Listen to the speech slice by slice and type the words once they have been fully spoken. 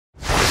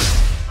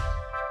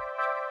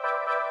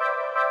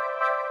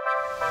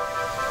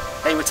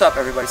Hey, what's up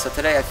everybody? So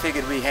today I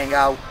figured we hang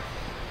out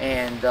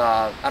and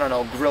I don't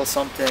know, grill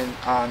something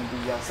on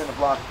the Cinder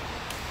Block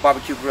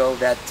BBQ grill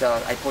that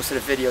I posted a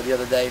video the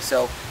other day.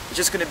 So it's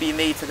just gonna be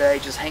me today,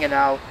 just hanging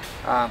out.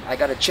 I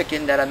got a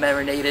chicken that I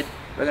marinated.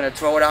 We're gonna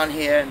throw it on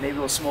here and maybe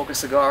we'll smoke a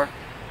cigar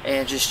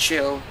and just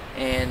chill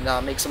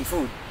and make some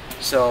food.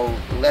 So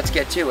let's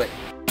get to it.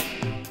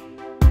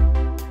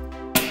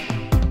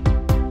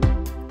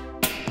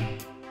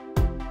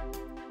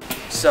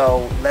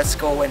 So let's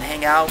go and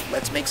hang out,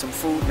 let's make some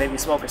food, maybe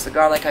smoke a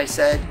cigar like I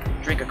said,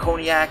 drink a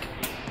cognac,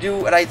 do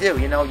what I do,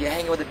 you know, you're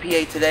hanging with the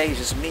PA today, it's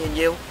just me and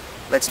you,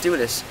 let's do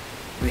this.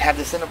 We have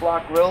the Cinder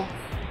Block grill,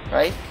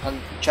 right,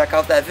 and check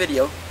out that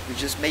video, we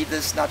just made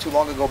this not too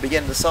long ago,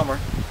 beginning of the summer,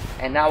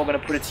 and now we're going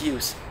to put it to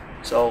use,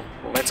 so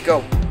let's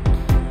go.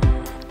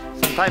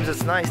 Sometimes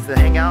it's nice to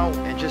hang out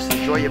and just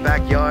enjoy your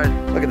backyard.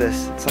 Look at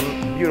this,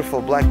 some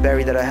beautiful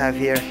blackberry that I have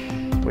here,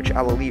 which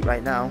I will eat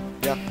right now.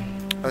 Yeah,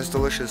 that's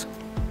delicious.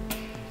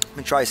 Let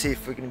me try to see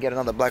if we can get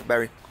another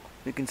blackberry.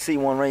 You can see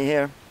one right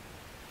here.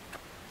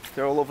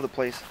 They're all over the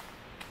place.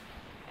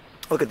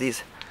 Look at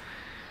these.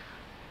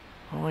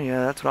 Oh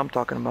yeah, that's what I'm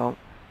talking about.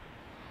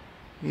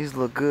 These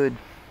look good.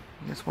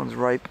 This one's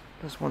ripe.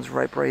 This one's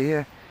ripe right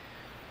here.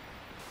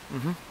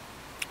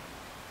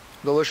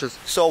 Delicious.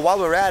 So while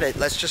we're at it,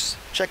 let's just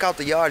check out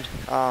the yard.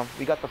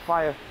 We got the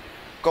fire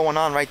going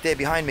on right there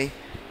behind me.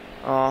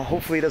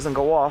 Hopefully it doesn't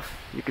go off.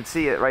 You can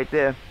see it right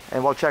there.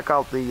 And we'll check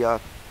out the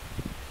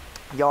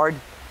yard.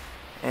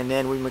 And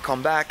then when we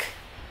come back,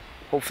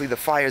 hopefully the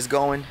fire's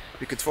going.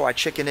 We could throw our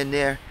chicken in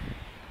there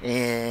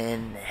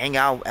and hang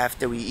out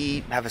after we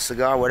eat, have a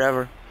cigar,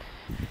 whatever.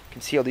 You can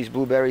see all these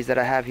blueberries that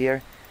I have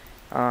here.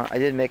 I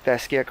did make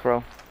that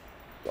scarecrow.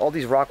 All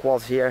these rock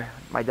walls here,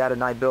 my dad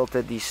and I built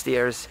it, these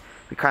stairs.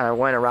 We kind of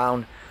went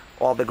around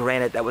all the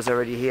granite that was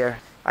already here.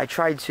 I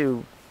tried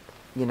to,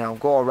 you know,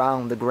 go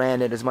around the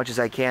granite as much as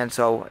I can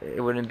so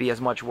it wouldn't be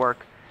as much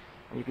work.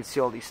 And you can see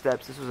all these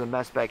steps. This was a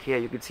mess back here.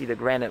 You can see the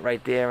granite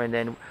right there, and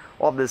then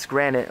all this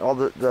granite, all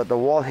the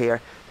wall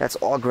here, that's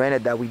all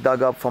granite that we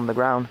dug up from the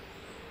ground.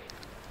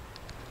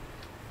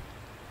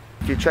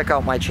 If you check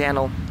out my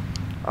channel,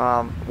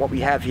 what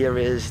we have here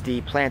is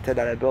the planter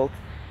that I built,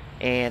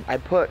 and I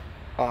put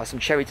some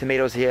cherry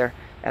tomatoes here,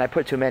 and I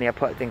put too many. I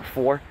put, I think,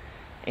 4,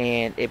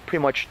 and it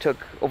pretty much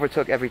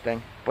overtook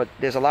everything. But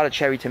there's a lot of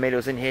cherry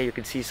tomatoes in here. You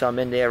can see some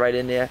in there, right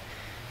in there.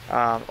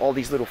 All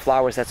these little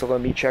flowers, that's all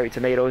going to be cherry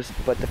tomatoes.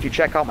 But if you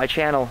check out my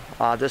channel,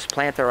 this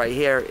planter right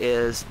here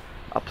is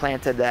a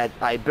planter that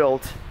I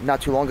built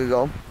not too long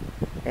ago.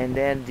 And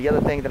then the other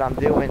thing that I'm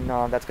doing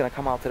that's going to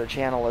come out to the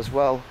channel as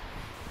well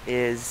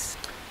is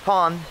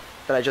pond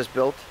that I just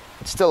built.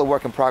 It's still a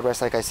work in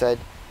progress, like I said.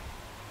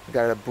 We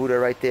got a Buddha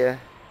right there,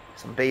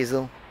 some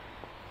basil.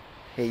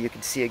 Here you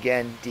can see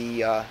again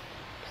the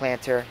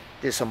planter.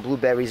 There's some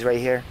blueberries right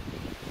here.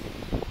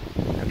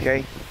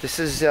 Okay, this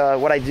is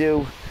what I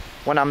do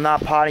when I'm not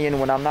pottying,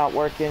 when I'm not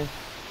working.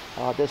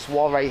 This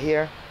wall right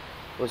here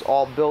was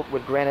all built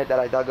with granite that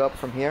I dug up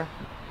from here.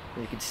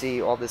 And you can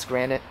see all this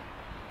granite.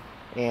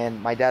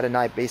 And my dad and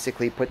I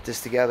basically put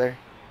this together.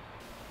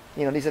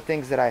 You know, these are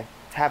things that I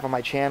have on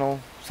my channel.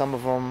 Some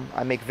of them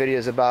I make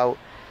videos about.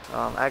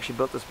 I actually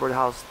built this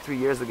birdhouse 3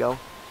 years ago.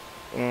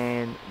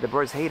 And the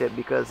birds hate it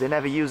because they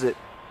never use it.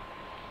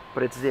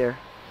 But it's there.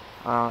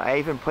 I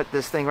even put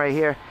this thing right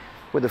here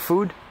with the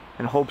food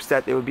in hopes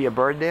that there would be a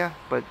bird there,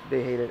 but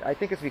they hate it. I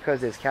think it's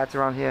because there's cats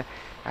around here.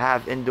 I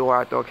have indoor,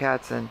 outdoor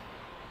cats, and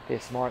they're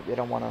smart. They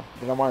don't want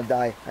to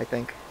die, I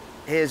think.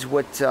 Here's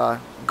what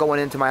going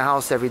into my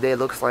house every day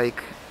looks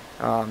like.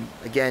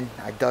 Again,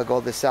 I dug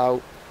all this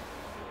out.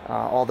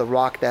 All the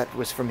rock that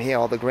was from here,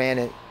 all the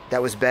granite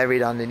that was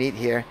buried underneath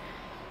here,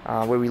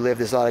 where we live,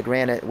 there's a lot of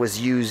granite,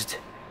 was used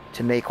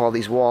to make all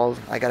these walls.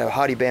 I got a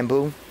hardy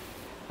bamboo.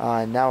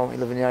 Now I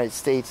live in the United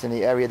States. In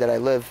the area that I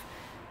live,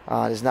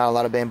 there's not a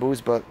lot of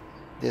bamboos, but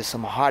there's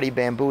some hardy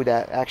bamboo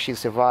that actually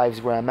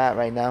survives where I'm at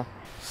right now.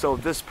 So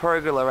this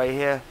pergola right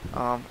here,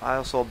 I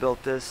also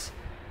built this,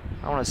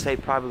 I want to say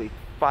probably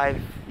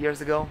 5 years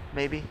ago,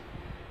 maybe.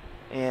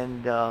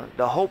 And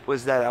the hope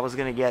was that I was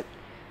going to get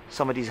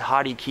some of these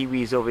hardy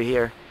kiwis over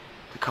here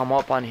to come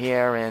up on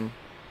here and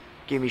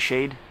give me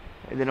shade.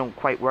 And they don't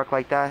quite work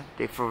like that.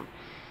 For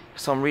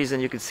some reason,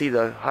 you can see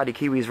the hardy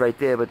kiwis right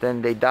there, but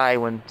then they die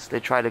when they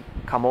try to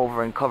come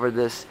over and cover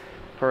this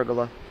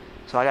pergola.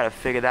 So I got to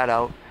figure that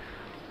out.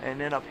 And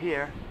then up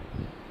here,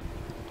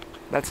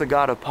 that's the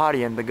god of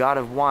partying, the god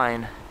of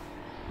wine.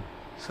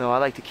 So I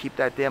like to keep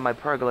that there in my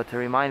pergola to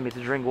remind me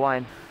to drink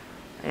wine.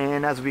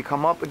 And as we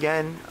come up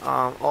again,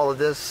 all of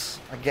this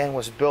again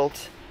was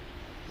built.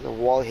 The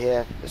wall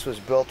here, this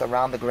was built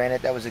around the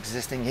granite that was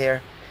existing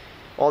here.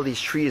 All these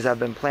trees have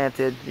been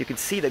planted. You can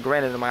see the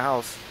granite in my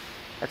house.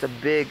 That's a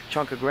big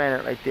chunk of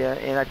granite right there.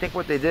 And I think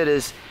what they did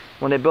is,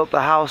 when they built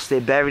the house, they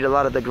buried a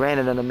lot of the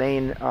granite in the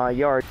main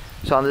yard.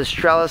 So on this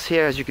trellis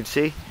here, as you can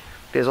see,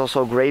 there's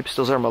also grapes.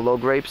 Those are Merlot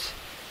grapes.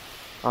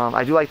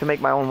 I do like to make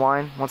my own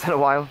wine once in a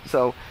while.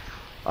 So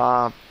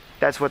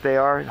that's what they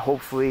are.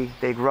 Hopefully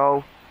they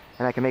grow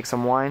and I can make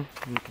some wine.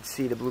 And you can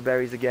see the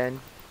blueberries again.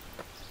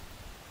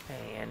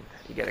 And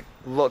You get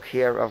a look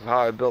here of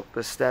how I built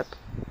this step.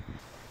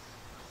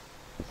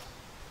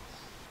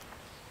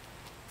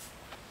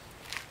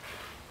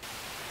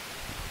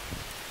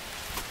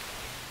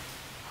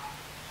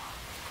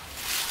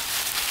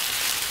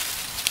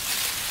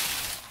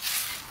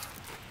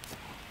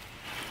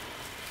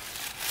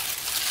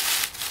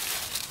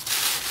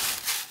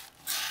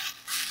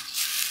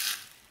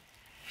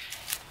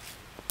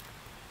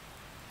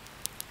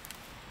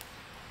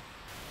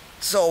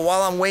 So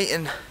while I'm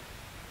waiting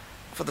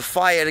for the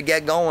fire to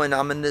get going,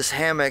 I'm in this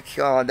hammock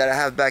that I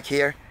have back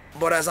here.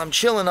 But as I'm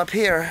chilling up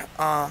here,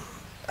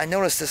 I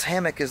noticed this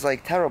hammock is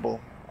like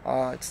terrible.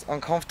 It's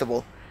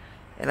uncomfortable.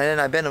 And then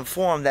I've been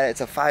informed that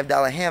it's a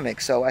 $5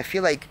 hammock. So I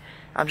feel like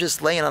I'm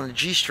just laying on the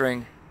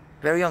G-string.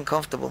 Very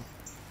uncomfortable.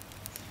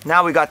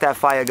 Now we got that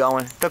fire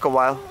going. Took a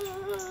while.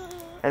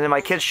 And then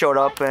my kids showed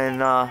up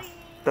and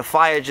the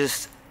fire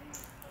just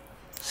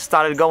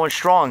started going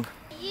strong.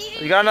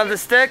 You got another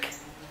stick?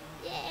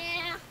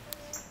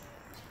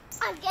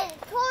 I'm getting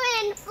thrown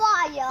in the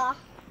fire.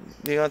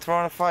 You're gonna throw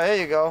in the fire? There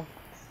you go.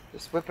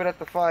 Just whip it at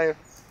the fire.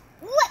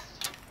 What?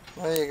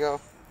 There you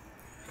go.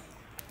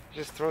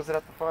 Just throws it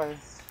at the fire.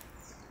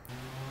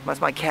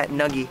 That's my cat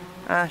Nuggy.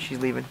 Ah, she's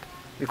leaving.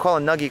 We call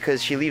her Nuggy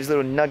because she leaves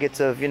little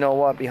nuggets of you know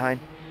what behind.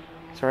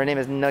 So her name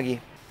is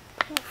Nuggy.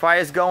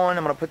 Fire's going.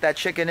 I'm gonna put that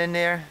chicken in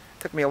there.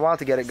 Took me a while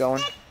to get it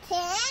going.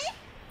 Chicken?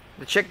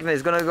 The chicken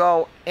is gonna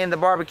go in the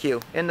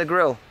barbecue, in the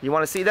grill. You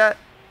wanna see that?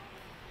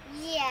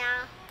 Yeah.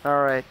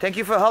 Alright. Thank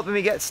you for helping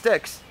me get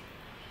sticks.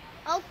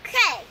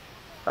 Okay.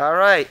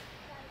 Alright.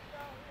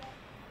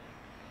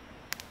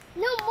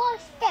 No more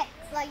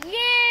sticks like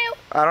you.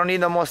 I don't need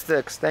no more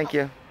sticks. Thank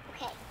you.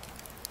 Okay.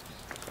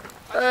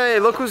 Hey,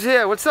 look who's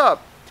here. What's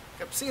up?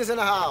 Capsi's in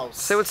the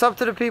house. Say what's up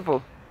to the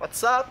people.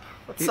 What's up?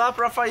 What's up,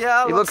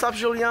 Rafael? What's up,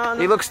 Juliana?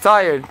 He looks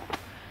tired.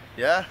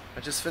 Yeah, I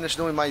just finished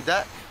doing my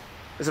deck.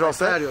 Is it all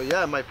set? Patio,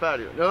 yeah, my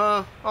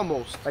patio.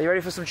 Almost. Are you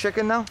ready for some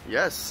chicken now?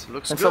 Yes,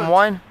 looks and good. some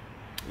wine?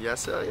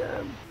 Yes, I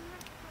am.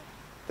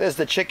 There's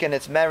the chicken.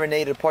 It's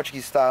marinated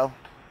Portuguese style.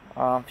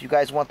 If you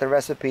guys want the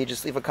recipe,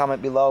 just leave a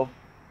comment below.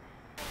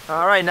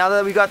 Alright, now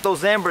that we got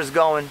those ambers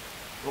going,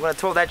 we're going to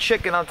throw that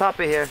chicken on top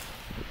of here.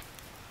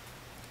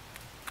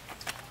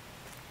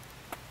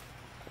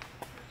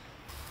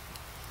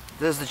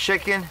 There's the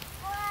chicken.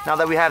 Now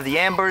that we have the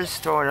ambers,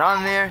 throwing it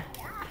on there.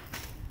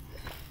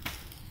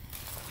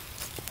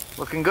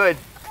 Looking good.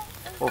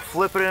 We'll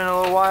flip it in a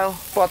little while.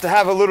 About to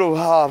have a little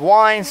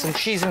wine, some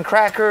cheese and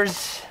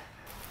crackers.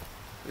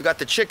 We got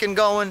the chicken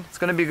going. It's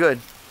gonna be good.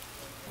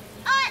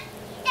 Hi.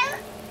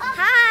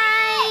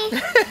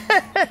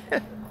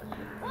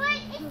 What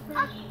is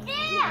up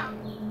there?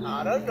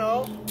 I don't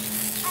know.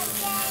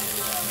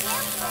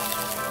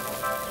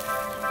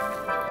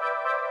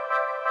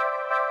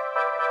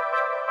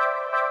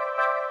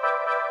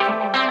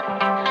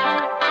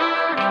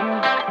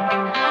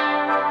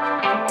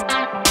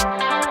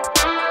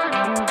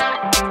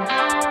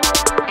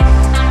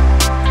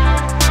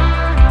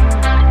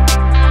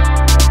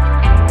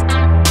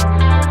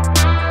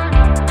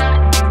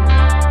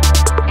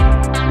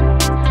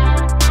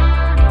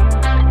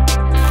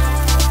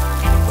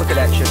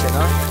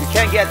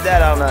 Get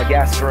that on a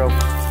gas grill.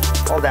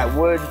 All that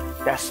wood,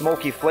 that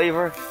smoky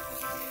flavor.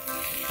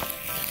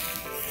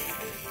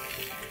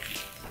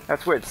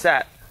 That's where it's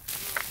at.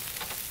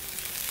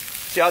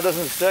 See how it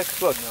doesn't stick?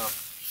 Look. No.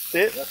 See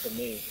it? That's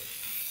amazing.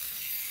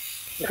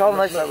 Look how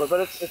nice that looks.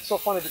 But it's so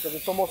funny because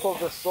it's almost all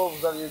the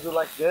stoves that you do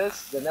like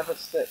this, they never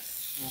stick.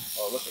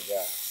 Oh, look at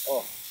that.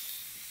 Oh.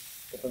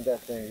 Open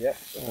that thing, yeah.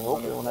 Oh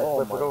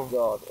my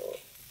God. Oh.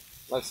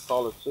 Nice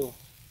color too.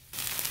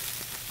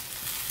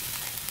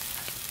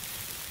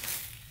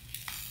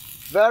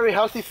 Very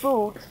healthy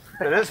food.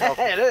 It is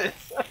healthy. It is.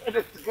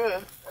 It's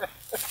good.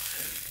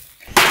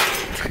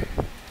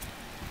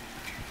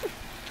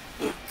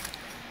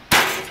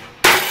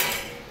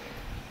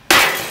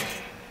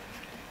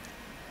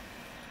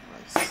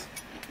 Nice.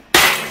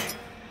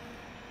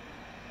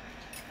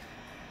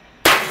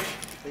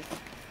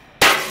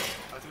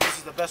 I think this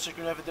is the best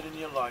chicken you ever did in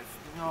your life.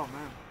 Oh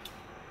man.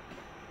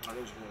 That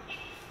is good.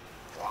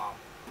 Wow.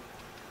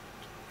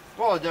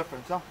 What a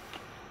difference, huh?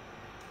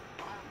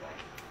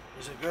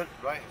 Is it good?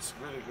 Right, it's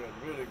really good,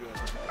 really good.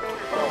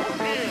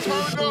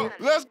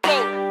 Let's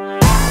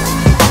go.